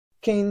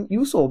can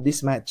you solve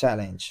this math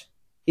challenge?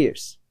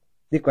 Here's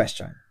the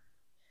question.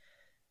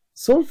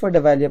 Solve for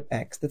the value of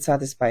x that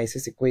satisfies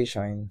this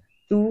equation.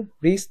 2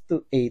 raised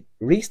to 8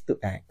 raised to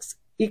x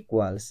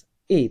equals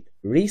 8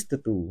 raised to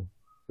 2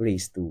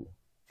 raised to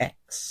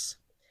x.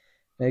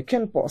 Now you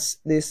can pause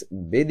this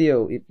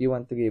video if you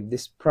want to give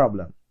this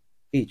problem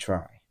a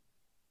try.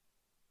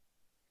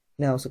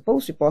 Now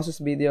suppose you pause this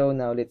video.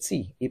 Now let's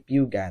see if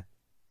you got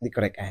the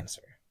correct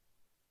answer.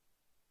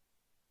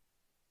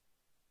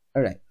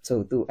 Alright,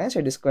 so to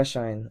answer this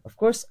question, of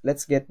course,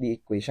 let's get the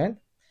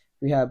equation.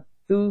 We have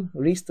 2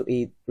 raised to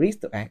 8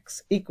 raised to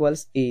x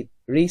equals 8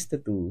 raised to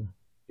 2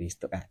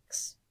 raised to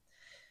x.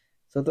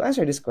 So to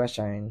answer this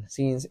question,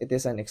 since it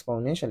is an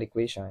exponential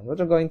equation, what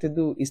we're going to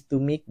do is to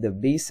make the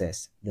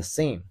bases the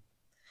same.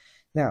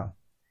 Now,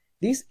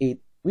 this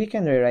 8, we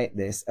can rewrite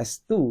this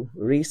as 2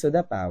 raised to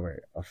the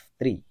power of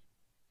 3.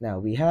 Now,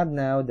 we have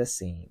now the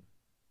same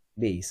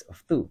base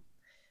of 2.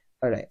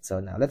 Alright, so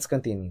now let's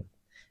continue.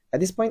 At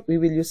this point, we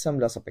will use some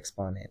laws of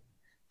exponent.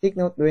 Take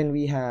note when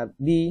we have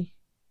b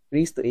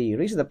raised to a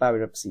raised to the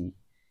power of c,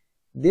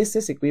 this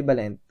is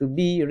equivalent to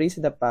b raised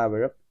to the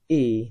power of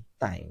a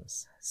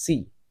times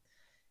c.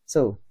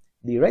 So,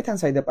 the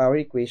right-hand side of our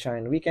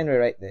equation, we can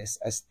rewrite this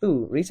as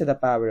 2 raised to the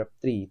power of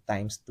 3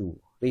 times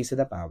 2 raised to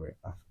the power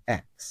of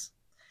x.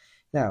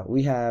 Now,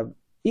 we have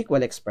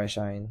equal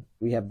expression,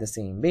 we have the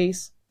same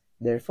base,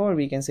 therefore,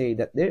 we can say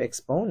that their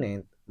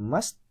exponent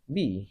must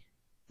be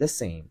the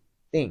same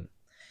thing.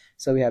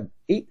 So, we have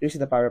 8 raised to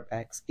the power of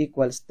x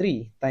equals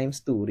 3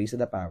 times 2 raised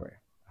to the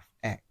power of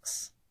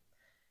x.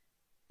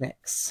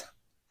 Next,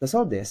 to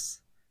solve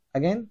this,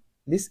 again,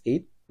 this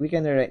 8, we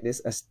can rewrite this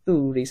as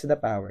 2 raised to the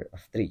power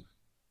of 3.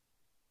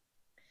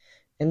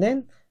 And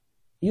then,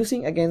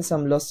 using again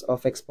some laws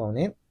of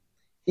exponent,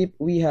 if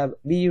we have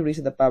b raised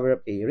to the power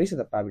of a raised to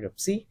the power of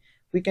c,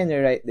 we can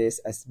rewrite this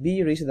as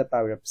b raised to the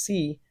power of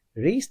c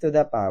raised to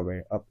the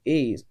power of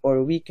a,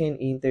 or we can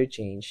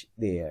interchange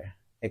their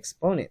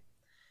exponent.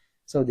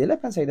 So, the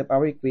left-hand side of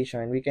our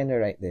equation, we can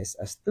rewrite this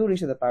as 2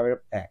 raised to the power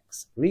of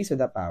x raised to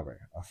the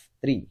power of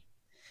 3.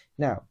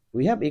 Now,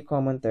 we have a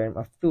common term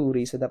of 2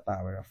 raised to the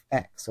power of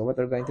x. So, what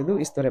we're going to do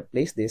is to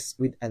replace this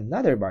with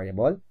another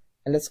variable,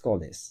 and let's call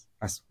this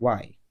as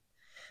y.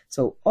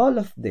 So, all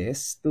of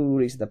this, 2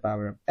 raised to the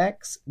power of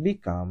x,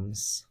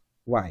 becomes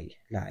y,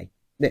 like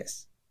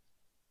this.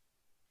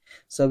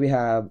 So, we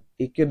have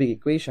a cubic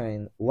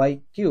equation,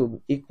 y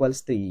cubed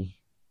equals 3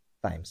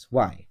 times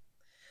y.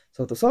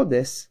 So, to solve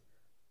this,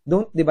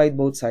 don't divide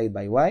both sides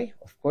by y,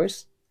 of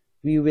course.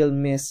 We will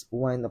miss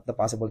one of the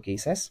possible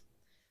cases.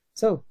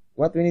 So,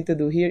 what we need to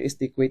do here is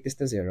to equate this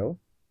to 0.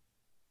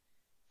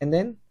 And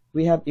then,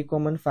 we have a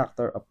common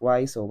factor of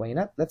y, so why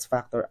not? Let's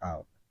factor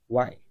out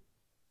y.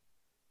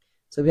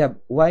 So, we have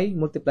y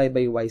multiplied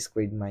by y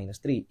squared minus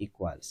 3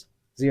 equals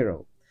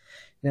 0.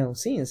 Now,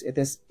 since it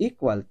is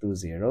equal to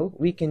 0,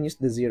 we can use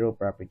the 0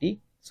 property.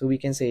 So, we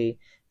can say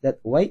that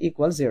y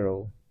equals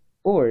 0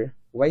 or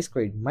y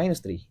squared minus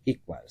 3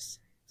 equals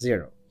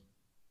 0.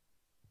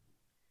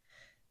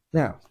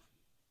 Now,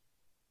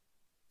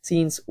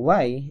 since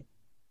y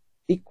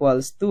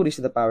equals 2 raised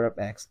to the power of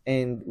x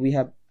and we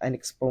have an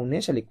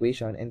exponential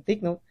equation, and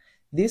take note,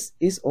 this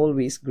is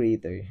always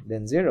greater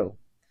than 0.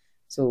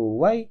 So,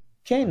 y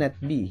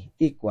cannot be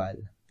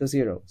equal to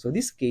 0. So,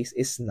 this case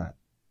is not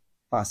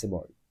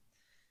possible.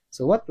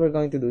 So, what we're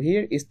going to do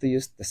here is to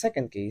use the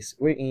second case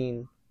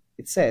wherein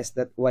it says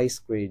that y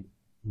squared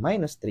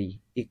minus 3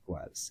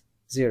 equals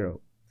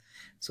 0.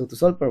 So, to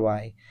solve for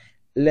y,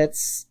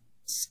 let's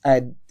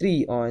add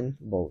 3 on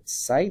both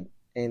sides,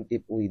 and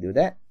if we do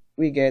that,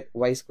 we get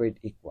y squared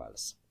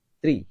equals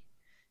 3.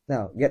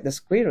 Now, get the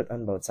square root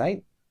on both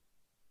sides,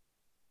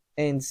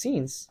 and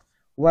since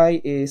y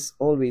is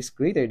always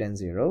greater than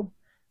 0,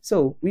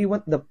 so we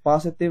want the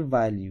positive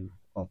value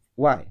of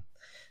y.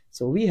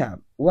 So we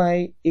have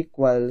y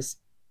equals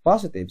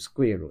positive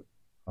square root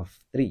of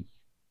 3.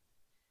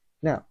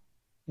 Now,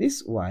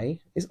 this y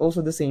is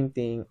also the same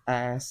thing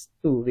as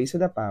 2 raised to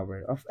the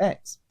power of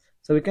x.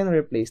 So we can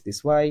replace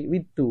this y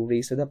with 2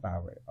 raised to the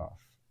power of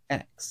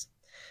x.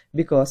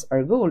 Because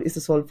our goal is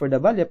to solve for the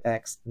value of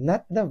x,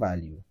 not the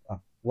value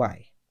of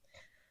y.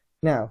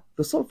 Now,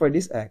 to solve for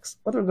this x,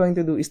 what we're going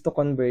to do is to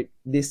convert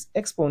this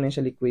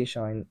exponential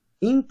equation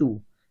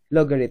into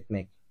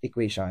logarithmic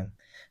equation.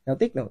 Now,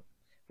 take note,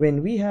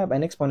 when we have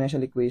an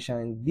exponential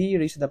equation, b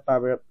raised to the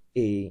power of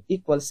a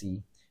equals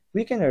c,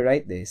 we can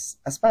rewrite this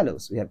as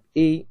follows. We have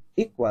a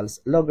equals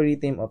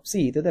logarithm of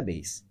c to the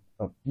base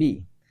of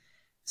b.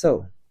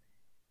 So,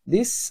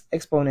 this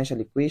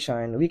exponential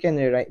equation, we can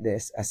rewrite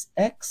this as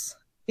x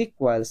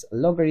equals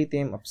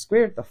logarithm of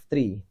square root of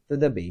 3 to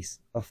the base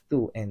of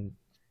 2.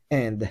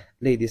 And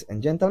ladies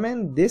and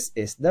gentlemen, this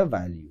is the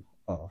value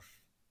of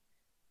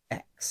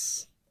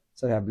x.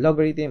 So we have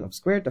logarithm of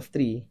square root of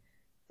 3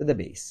 to the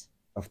base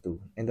of 2.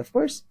 And of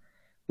course,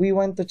 we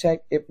want to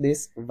check if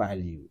this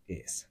value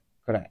is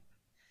correct.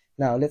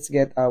 Now, let's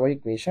get our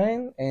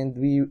equation, and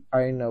we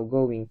are now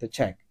going to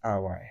check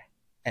our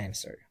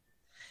answer.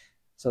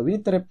 So we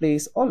need to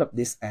replace all of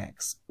this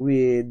x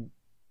with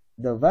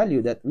the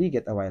value that we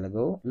get a while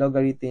ago,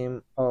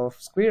 logarithm of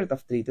square root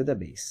of 3 to the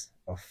base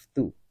of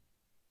 2.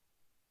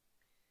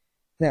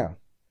 Now,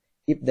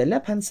 if the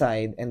left-hand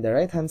side and the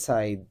right-hand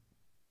side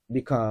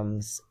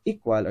becomes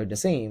equal or the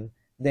same,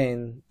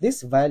 then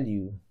this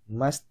value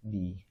must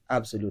be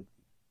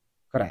absolutely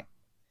correct.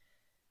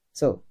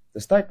 So, to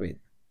start with,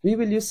 we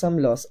will use some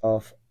laws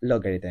of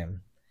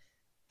logarithm.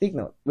 Take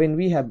note, when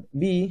we have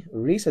b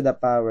raised to the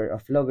power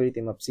of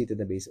logarithm of c to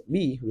the base of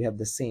b, we have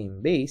the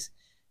same base.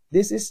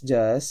 This is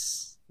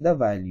just the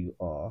value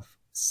of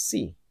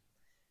c.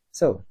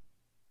 So,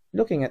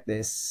 looking at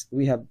this,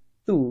 we have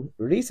 2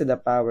 raised to the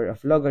power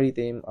of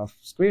logarithm of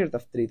square root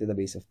of 3 to the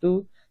base of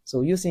 2.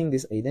 So, using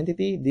this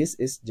identity, this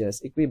is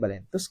just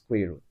equivalent to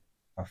square root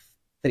of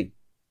 3.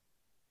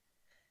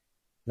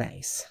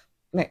 Nice.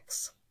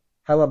 Next,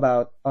 how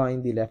about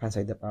on the left-hand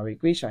side of our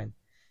equation?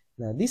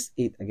 Now, this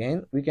 8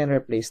 again, we can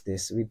replace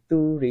this with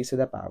 2 raised to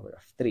the power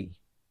of 3.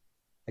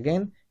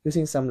 Again,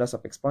 using some laws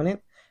of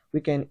exponent,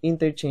 we can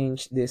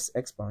interchange this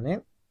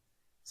exponent.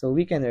 So,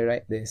 we can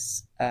rewrite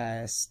this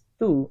as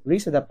 2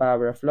 raised to the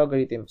power of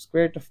logarithm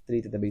square root of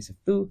 3 to the base of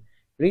 2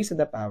 raised to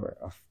the power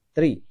of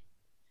 3.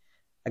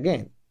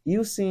 Again,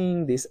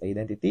 using this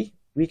identity,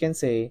 we can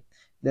say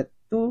that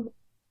 2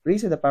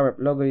 raised to the power of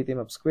logarithm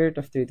of square root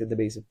of 3 to the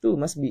base of 2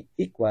 must be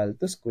equal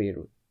to square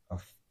root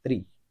of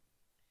 3.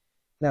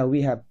 Now,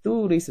 we have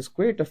 2 raised to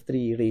square root of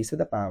 3 raised to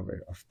the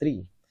power of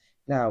 3.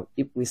 Now,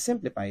 if we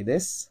simplify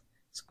this,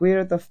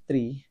 square root of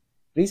 3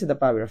 raised to the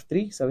power of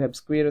 3, so we have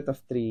square root of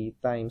 3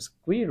 times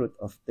square root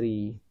of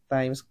 3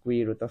 times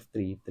square root of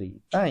 3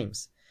 3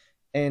 times.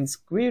 And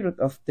square root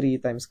of 3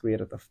 times square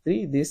root of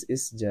 3, this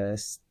is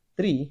just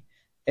 3,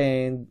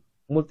 and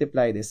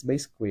multiply this by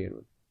square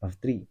root of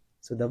 3.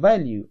 So the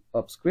value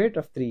of square root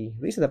of 3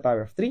 raised to the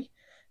power of 3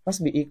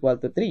 must be equal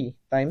to 3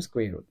 times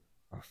square root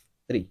of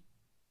 3.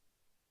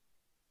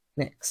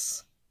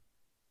 Next,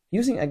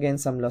 using again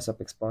some laws of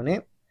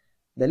exponent,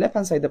 the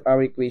left-hand side of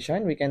our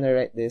equation, we can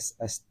write this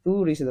as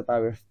 2 raised to the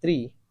power of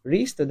 3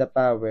 raised to the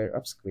power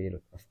of square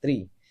root of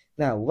 3.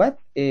 Now, what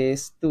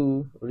is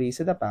 2 raised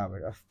to the power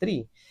of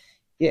 3?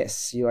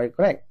 Yes, you are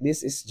correct.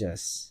 This is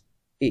just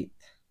 8.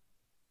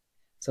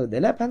 So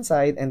the left-hand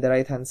side and the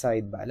right-hand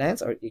side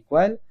balance or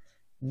equal.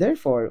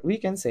 Therefore, we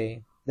can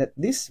say that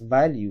this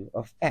value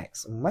of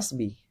x must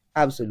be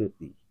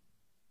absolutely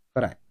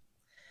correct.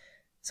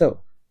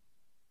 So,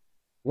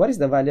 what is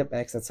the value of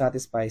x that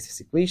satisfies this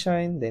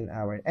equation? Then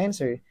our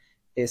answer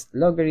is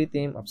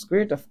logarithm of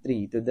square root of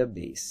 3 to the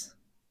base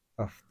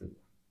of 2.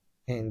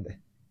 And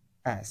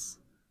as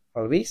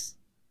always,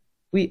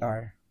 we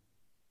are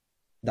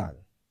done.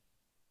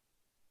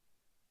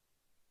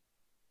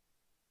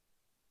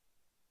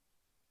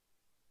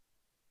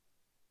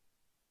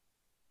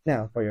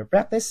 Now, for your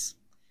practice,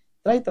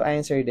 try to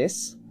answer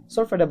this.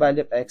 Solve for the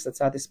value of x that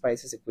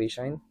satisfies this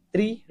equation.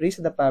 3 raised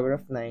to the power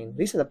of 9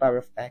 raised to the power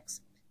of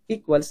x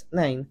equals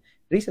 9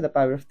 raised to the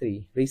power of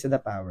 3 raised to the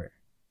power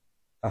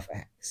of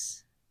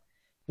x.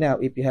 Now,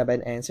 if you have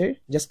an answer,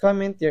 just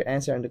comment your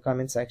answer in the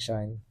comment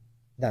section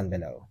down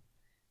below.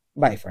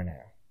 Bye for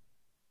now.